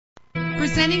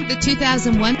Presenting the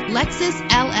 2001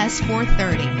 Lexus LS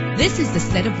 430. This is the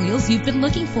set of wheels you've been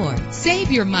looking for.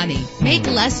 Save your money. Make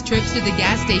less trips to the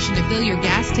gas station to fill your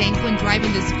gas tank when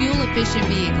driving this fuel-efficient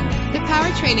vehicle. The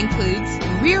powertrain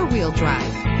includes rear-wheel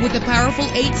drive with a powerful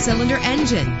 8-cylinder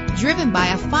engine driven by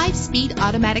a 5-speed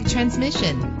automatic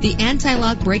transmission. The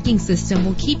anti-lock braking system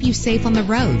will keep you safe on the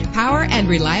road. Power and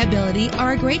reliability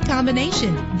are a great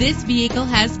combination. This vehicle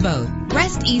has both.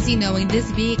 Rest easy knowing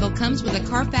this vehicle comes with a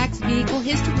Carfax Vehicle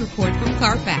History Report from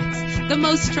Carfax, the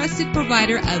most trusted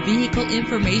provider of vehicle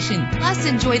information. Plus,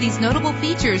 enjoy these notable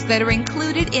features that are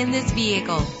included in this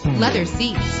vehicle: leather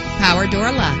seats, power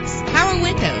door locks, power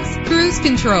windows, cruise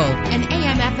control, an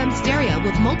AM/FM stereo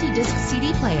with multi-disc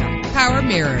CD player, power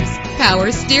mirrors,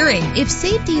 power steering. If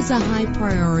safety is a high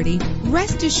priority,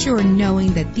 rest assured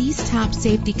knowing that these top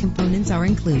safety components are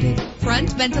included: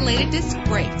 front ventilated disc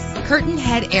brakes, curtain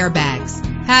head airbags,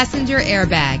 passenger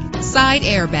airbag, side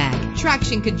airbag,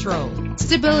 traction control,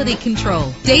 stability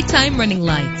control, daytime running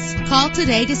lights. Call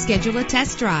today to schedule a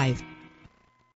test drive.